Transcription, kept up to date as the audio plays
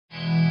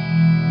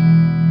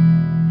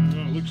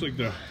looks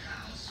like the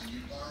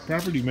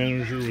property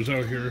manager was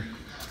out here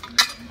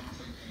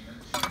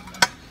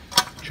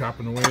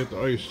chopping away at the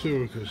ice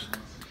too, because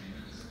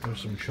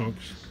there's some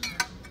chunks.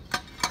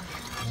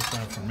 That's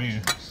not for me.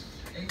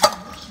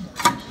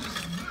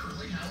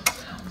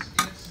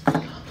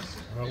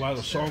 A lot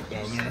of salt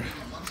down there.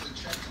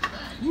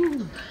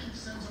 Woo.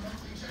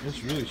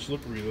 It's really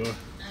slippery though.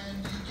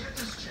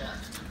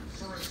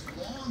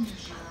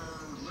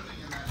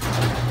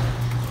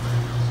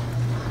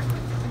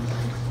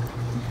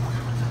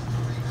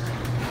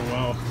 Oh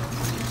wow.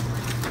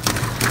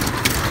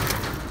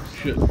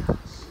 Shit.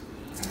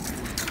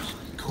 This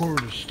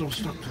cord is still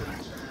stuck to it.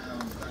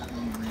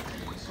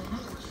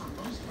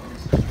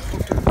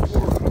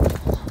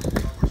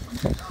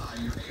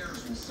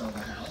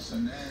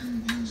 And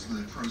then use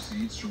the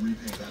proceeds to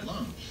repay that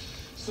loan.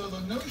 So the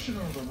notion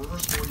of the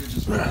reverse mortgage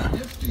is very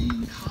nifty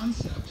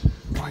concept.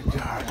 My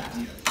God.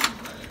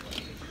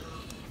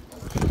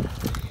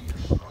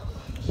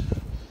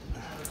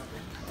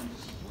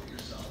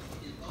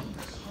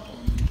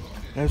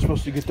 That's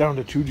supposed to get down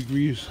to 2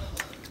 degrees.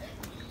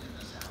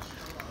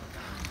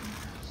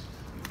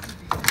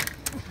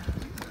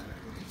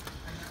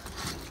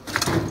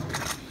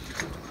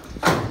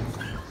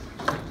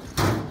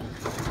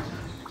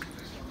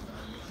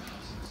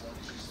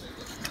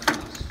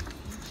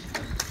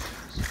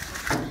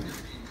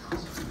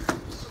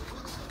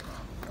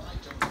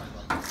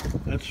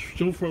 That's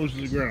still frozen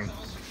to the ground.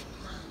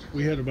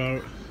 We had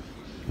about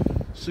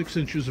 6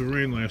 inches of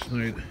rain last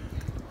night.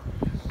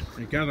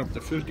 It got up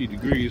to 50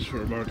 degrees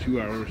for about 2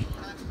 hours.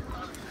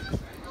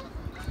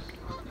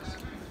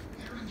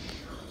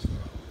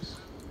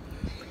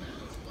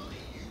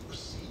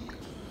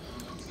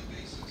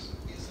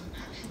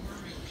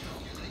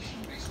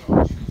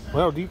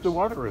 Well, how deep the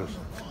water is.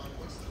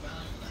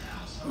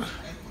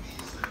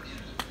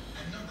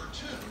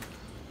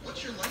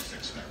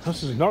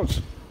 This is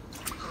nuts.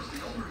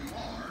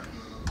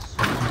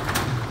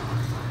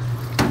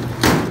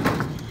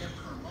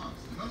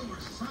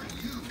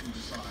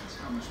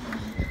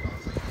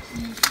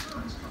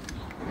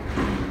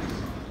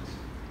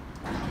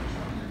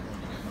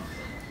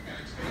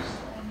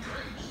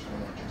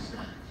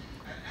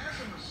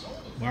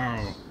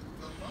 Wow,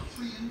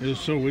 it is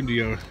so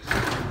windy out.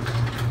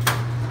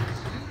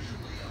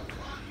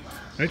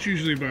 That's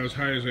usually about as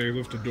high as I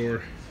lift the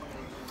door.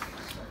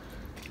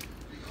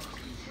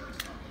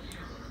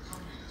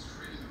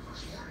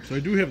 So I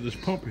do have this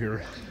pump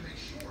here.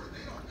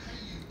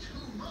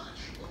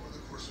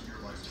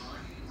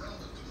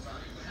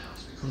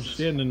 I'm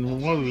standing in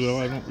the water though,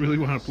 I don't really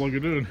want to plug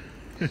it in.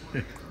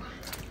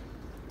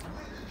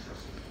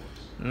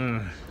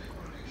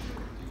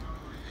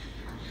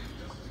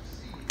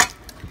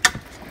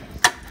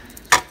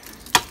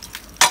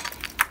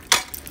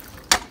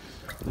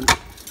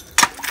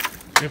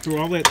 After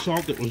all that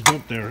salt that was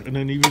dumped there, and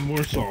then even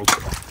more salt.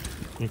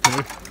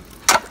 Okay.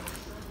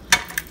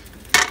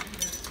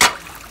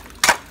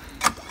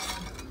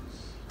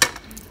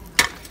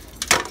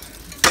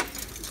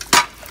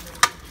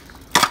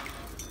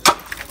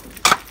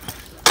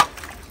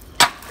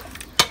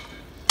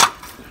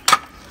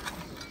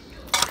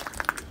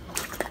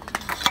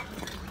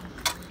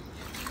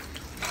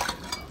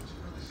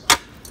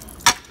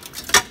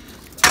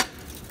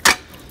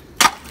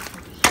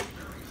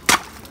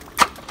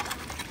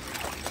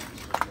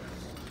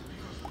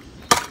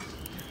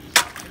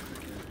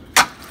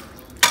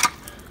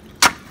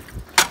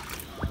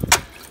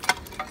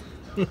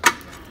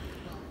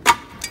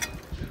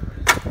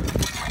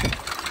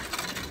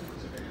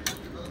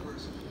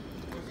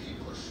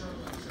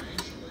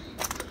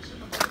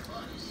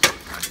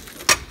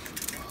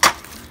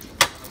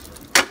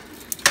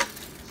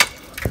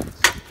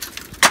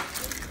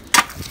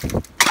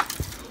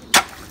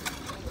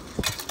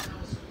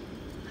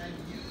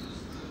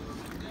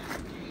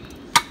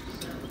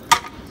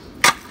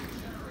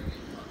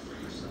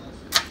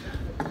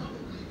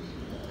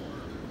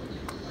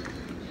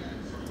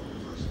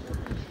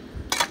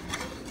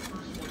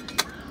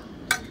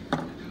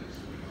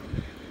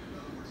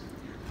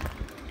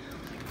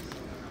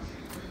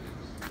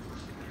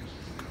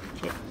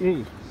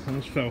 Ooh,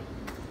 almost fell.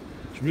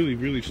 It's really,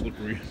 really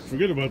slippery.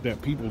 Forget about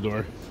that people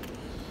door.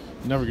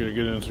 Never gonna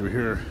get in through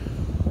here.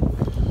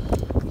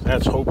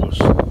 That's hopeless.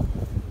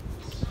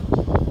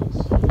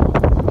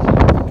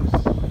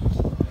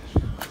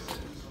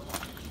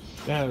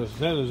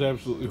 That is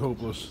absolutely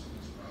hopeless.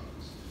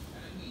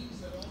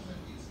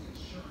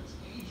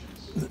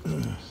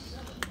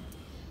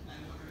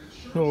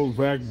 Old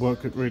vac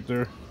bucket right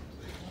there.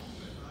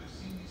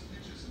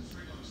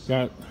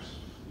 Got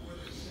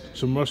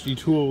some rusty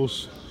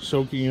tools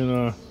soaking in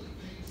a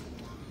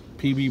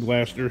PB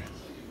blaster.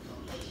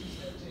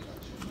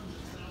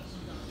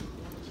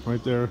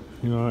 Right there,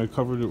 you know, I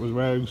covered it with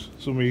rags.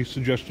 Somebody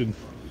suggested,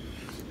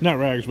 not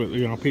rags, but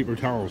you know, paper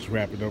towels,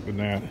 wrap it up in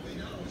that.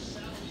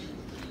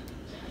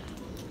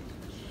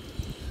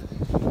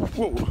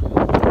 Whoa.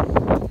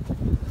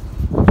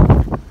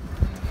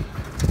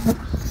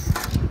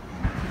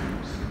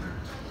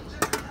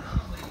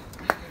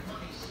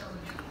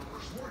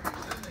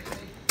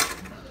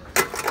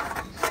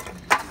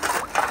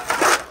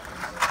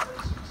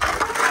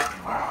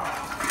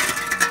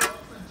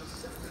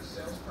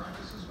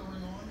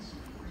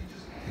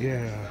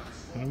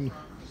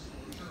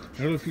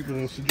 Other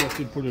people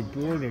suggested put a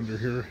board under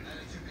here.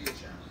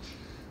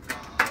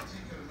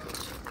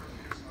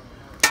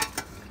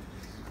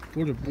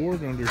 Put a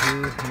board under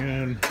here,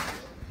 and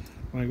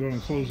when I go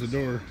and close the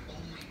door,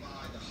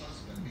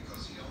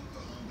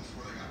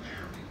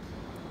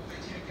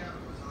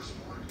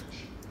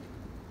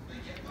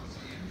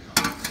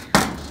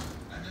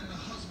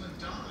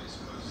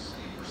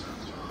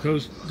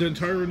 because the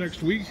entire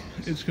next week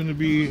it's going to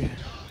be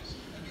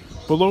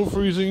below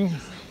freezing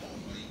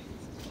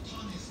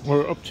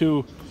or up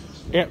to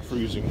at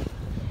freezing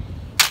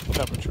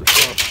temperature.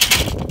 So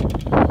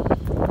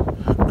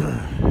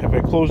if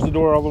I close the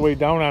door all the way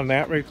down on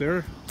that right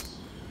there,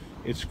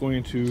 it's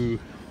going to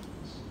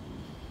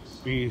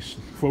be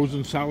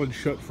frozen solid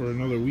shut for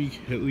another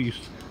week at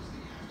least,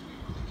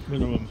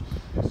 minimum.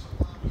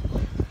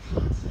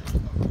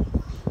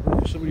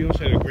 Somebody else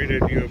had a great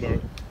idea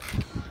about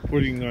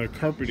putting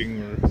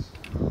carpeting or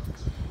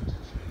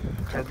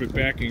carpet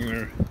backing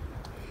there.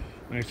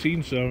 I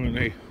seen some and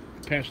they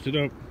passed it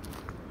up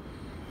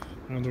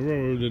on the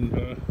road, and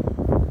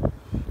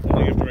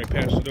only after I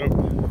passed it up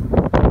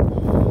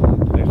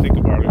did I think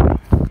about it.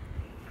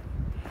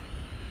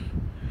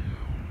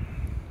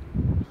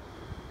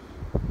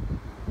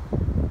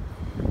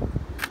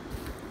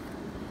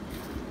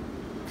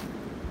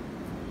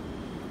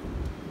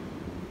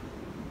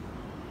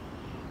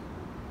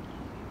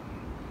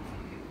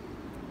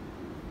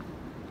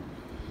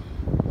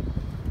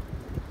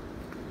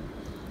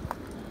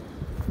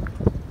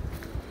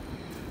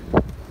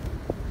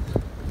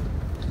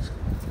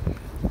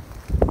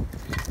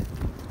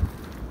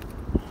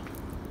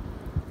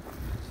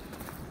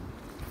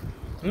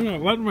 I don't know,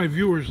 a lot of my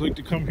viewers like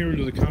to come here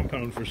to the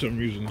compound for some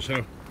reason,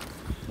 so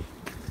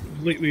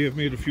lately I've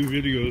made a few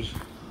videos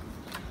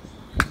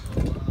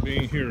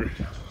being here.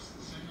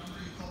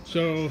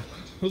 So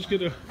let's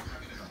get a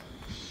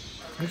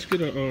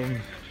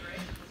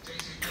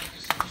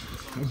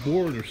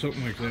board or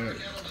something like that.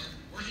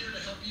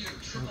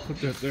 I'll put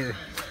that there.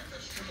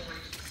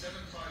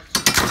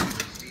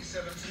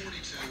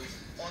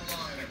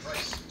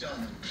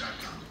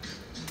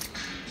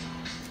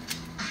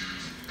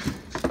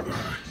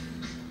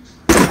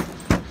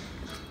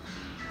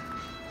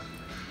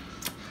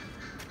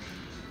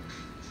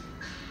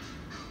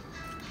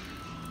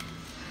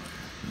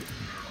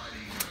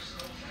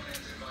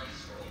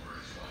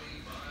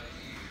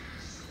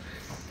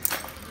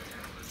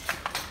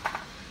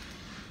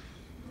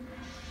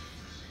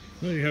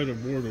 They had a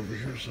board over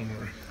here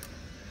somewhere.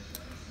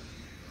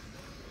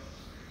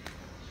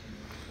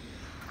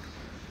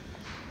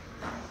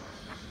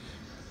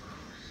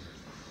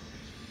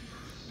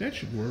 That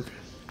should work.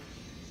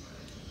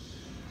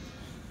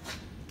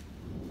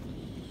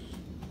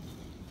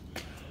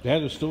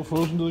 That is still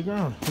frozen to the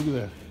ground. Look at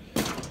that.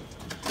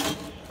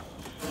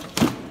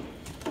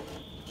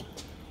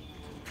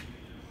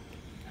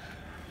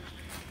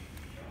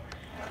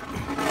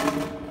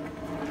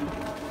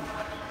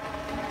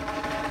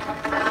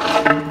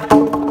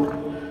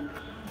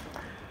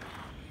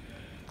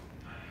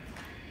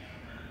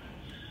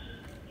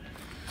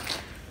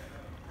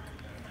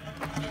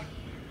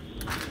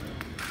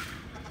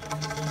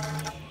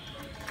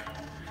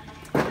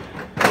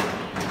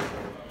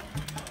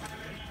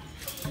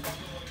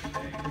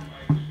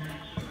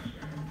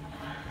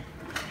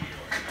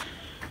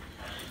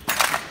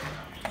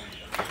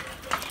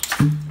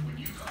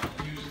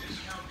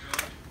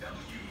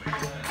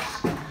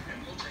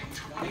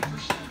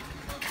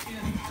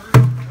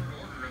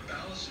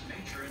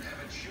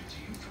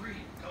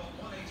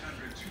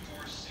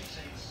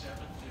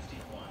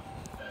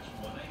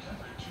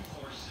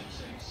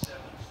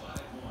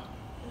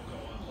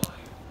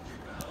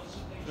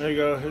 There you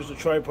go, here's the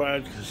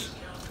tripod, because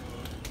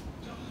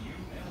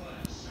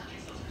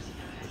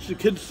the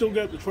kids still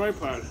got the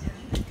tripod.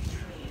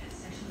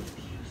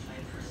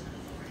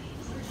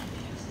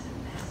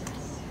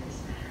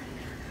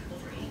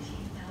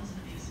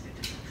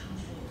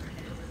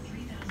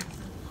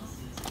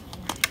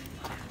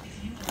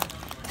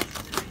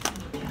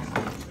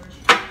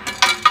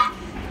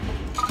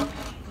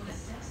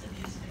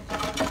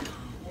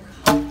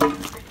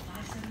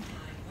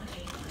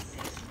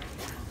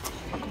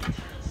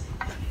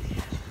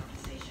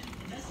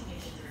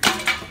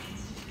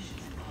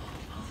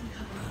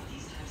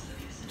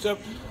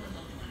 Except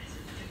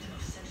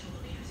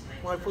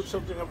when I put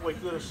something up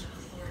like this,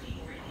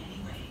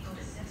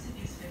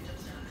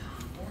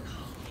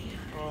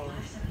 well,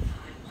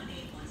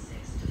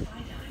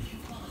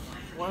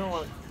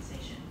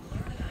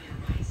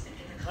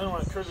 I don't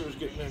want critters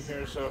getting in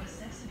here, so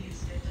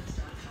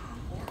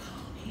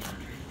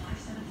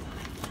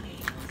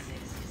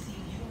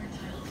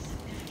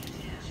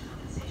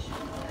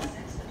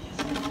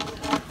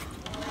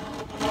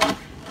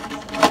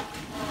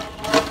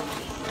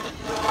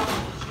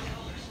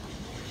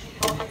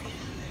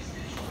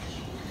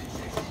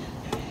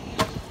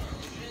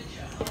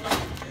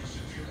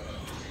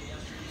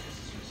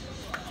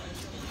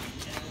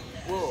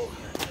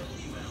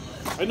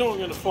I know I'm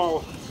going to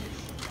fall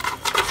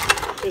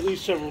at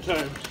least several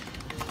times.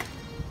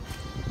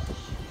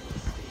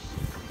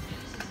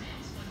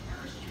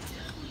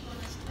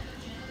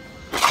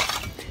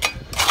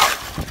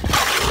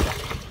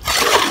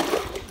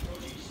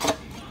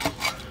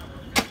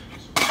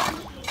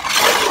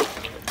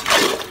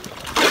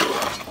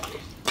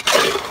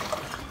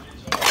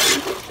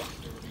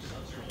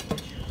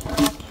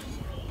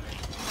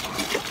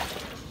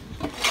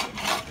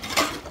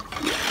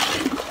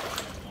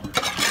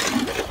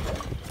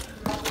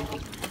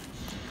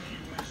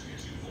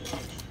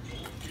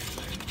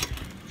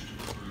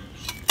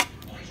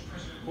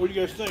 do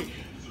you guys think?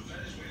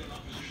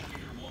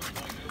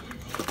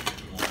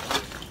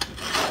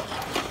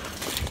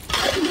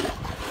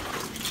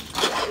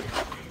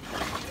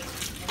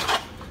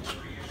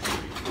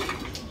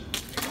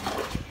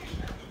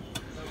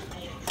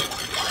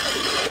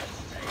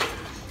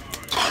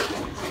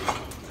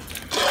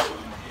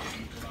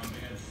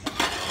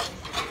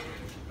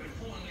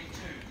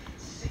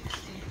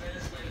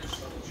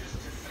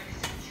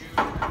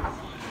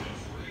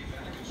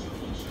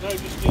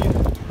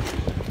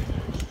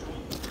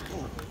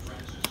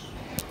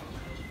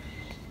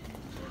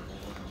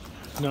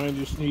 Now I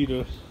just need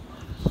a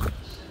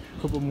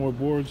couple more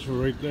boards for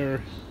right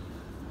there,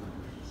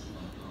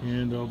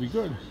 and I'll be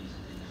good.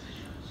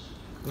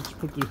 Let's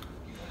put the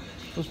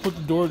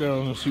door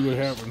down and see what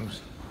happens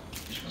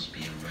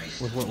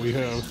with what we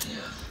have.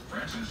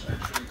 Francis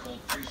actually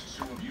called priests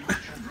who abuse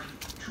children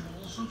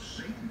tools of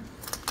Satan.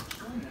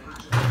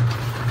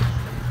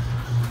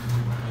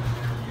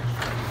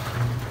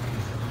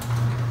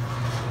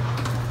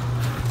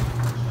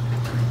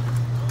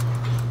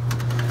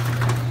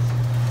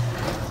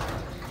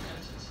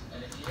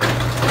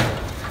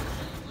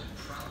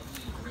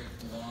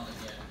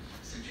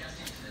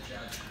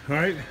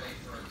 Alright,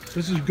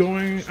 this is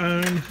going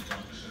on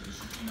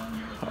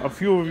a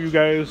few of you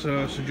guys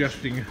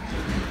suggesting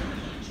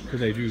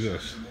that I do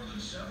this.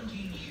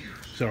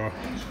 So,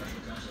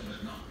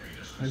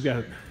 I've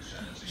got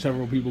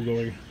several people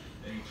going,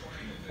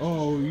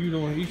 oh,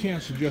 you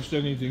can't suggest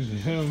anything to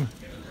him.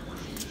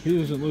 He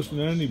doesn't listen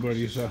to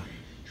anybody, so,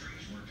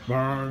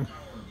 bang.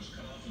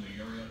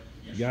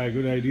 You got a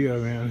good idea,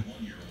 man.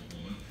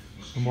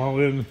 I'm all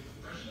in.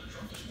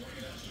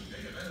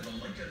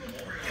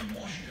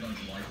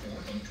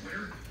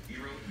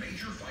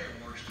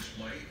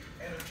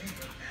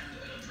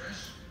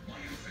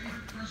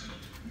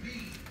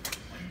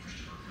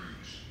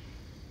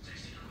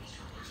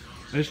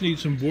 I just need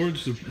some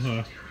boards to,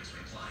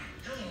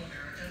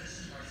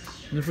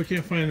 and if I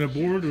can't find a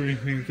board or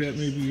anything like that,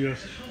 maybe,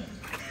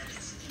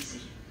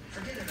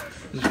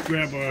 just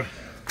grab a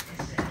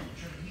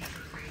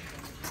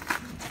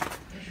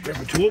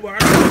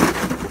toolbox,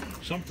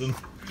 something.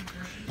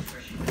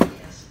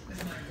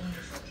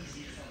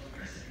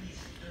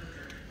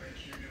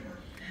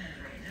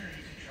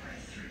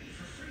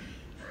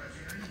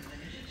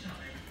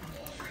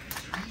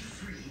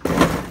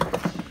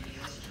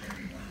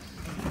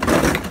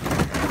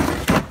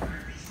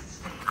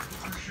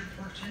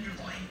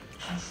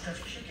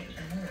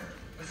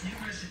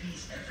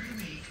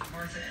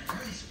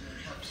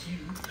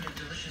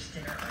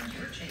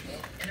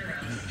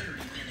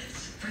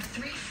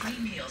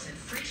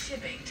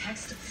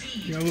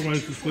 Yeah,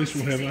 otherwise this place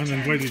will have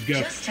uninvited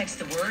guests. Just text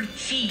the word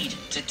FEED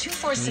to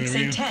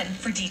 246-810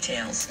 for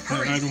details.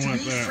 Hurry, I don't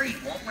want that. Free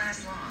won't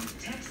last long.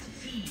 Text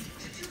FEED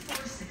to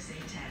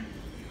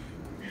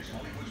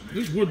 246-810.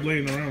 There's wood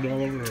laying around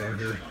all over around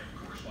here.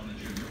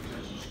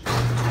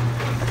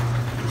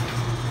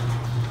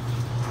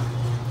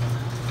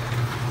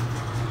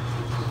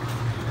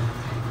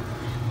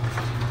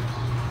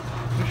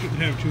 I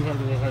shouldn't have too hard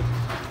of a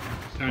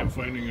time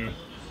finding a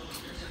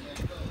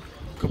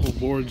couple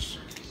boards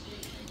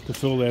to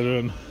fill that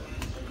in.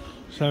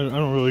 So I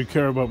don't really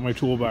care about my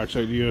toolbox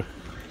idea.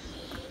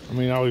 I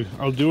mean,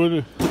 I'll do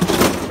it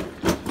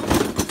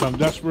if I'm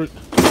desperate.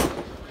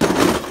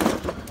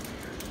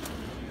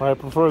 But I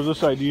prefer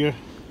this idea,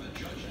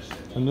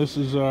 and this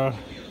is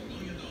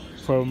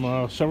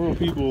from several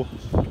people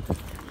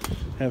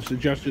have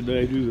suggested that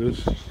I do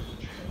this,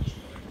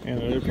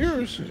 and it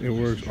appears it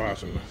works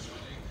awesome.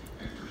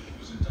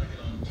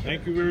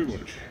 Thank you very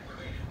much.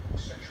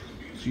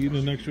 See you in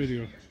the next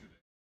video.